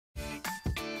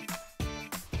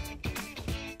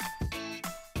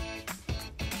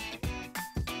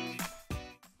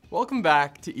Welcome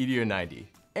back to EDU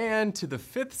 90 and to the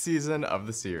 5th season of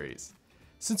the series.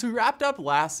 Since we wrapped up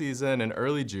last season in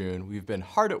early June, we've been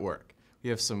hard at work. We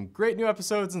have some great new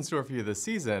episodes in store for you this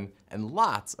season and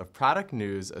lots of product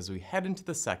news as we head into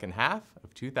the second half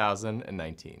of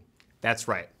 2019. That's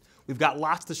right. We've got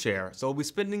lots to share, so we'll be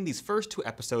spending these first 2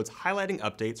 episodes highlighting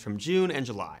updates from June and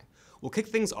July. We'll kick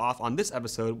things off on this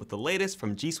episode with the latest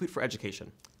from G Suite for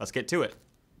Education. Let's get to it.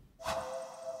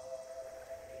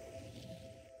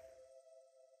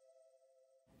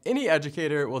 Any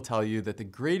educator will tell you that the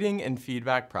grading and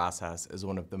feedback process is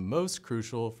one of the most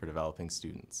crucial for developing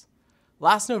students.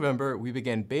 Last November, we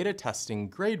began beta testing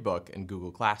Gradebook in Google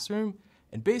Classroom,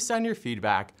 and based on your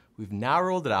feedback, we've now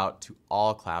rolled it out to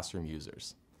all Classroom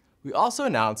users. We also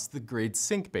announced the Grade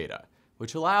Sync beta,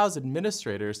 which allows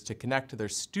administrators to connect to their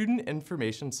Student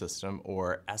Information System,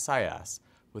 or SIS,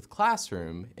 with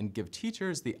Classroom and give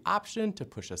teachers the option to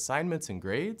push assignments and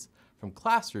grades from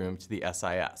Classroom to the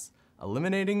SIS,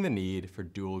 eliminating the need for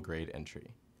dual grade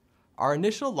entry. Our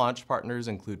initial launch partners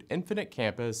include Infinite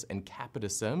Campus and Capita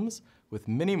Sims, with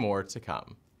many more to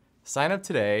come. Sign up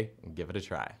today and give it a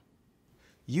try.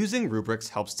 Using Rubrics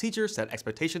helps teachers set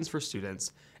expectations for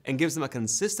students and gives them a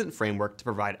consistent framework to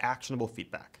provide actionable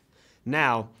feedback.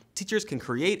 Now, teachers can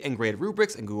create and grade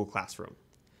rubrics in Google Classroom.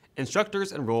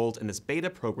 Instructors enrolled in this beta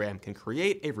program can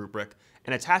create a rubric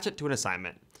and attach it to an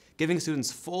assignment, giving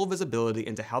students full visibility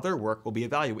into how their work will be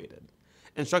evaluated.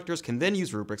 Instructors can then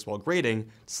use rubrics while grading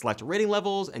to select rating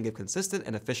levels and give consistent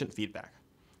and efficient feedback.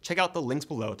 Check out the links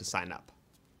below to sign up.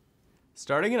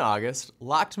 Starting in August,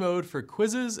 locked mode for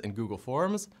quizzes and Google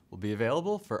Forms will be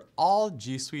available for all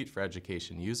G Suite for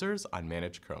Education users on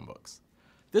managed Chromebooks.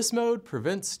 This mode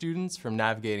prevents students from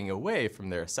navigating away from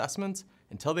their assessments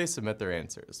until they submit their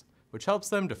answers, which helps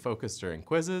them to focus during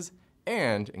quizzes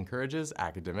and encourages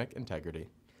academic integrity.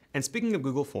 And speaking of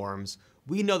Google Forms,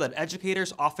 we know that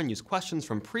educators often use questions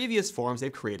from previous forms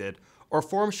they've created or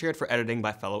forms shared for editing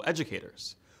by fellow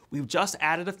educators. We've just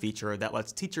added a feature that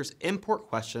lets teachers import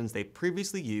questions they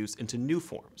previously used into new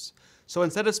forms. So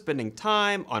instead of spending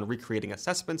time on recreating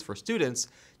assessments for students,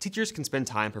 teachers can spend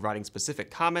time providing specific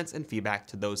comments and feedback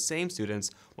to those same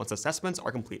students once assessments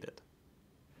are completed.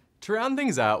 To round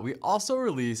things out, we also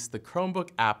released the Chromebook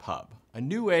App Hub, a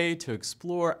new way to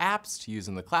explore apps to use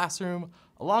in the classroom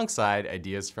alongside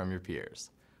ideas from your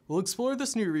peers. We'll explore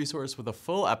this new resource with a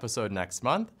full episode next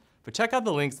month, but check out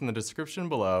the links in the description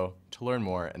below to learn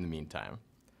more in the meantime.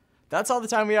 That's all the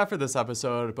time we have for this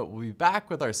episode, but we'll be back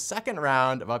with our second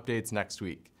round of updates next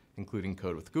week, including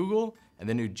Code with Google and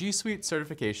the new G Suite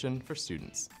certification for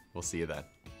students. We'll see you then.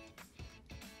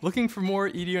 Looking for more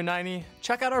EDU 90?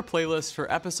 Check out our playlist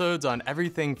for episodes on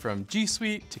everything from G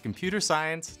Suite to computer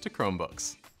science to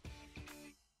Chromebooks.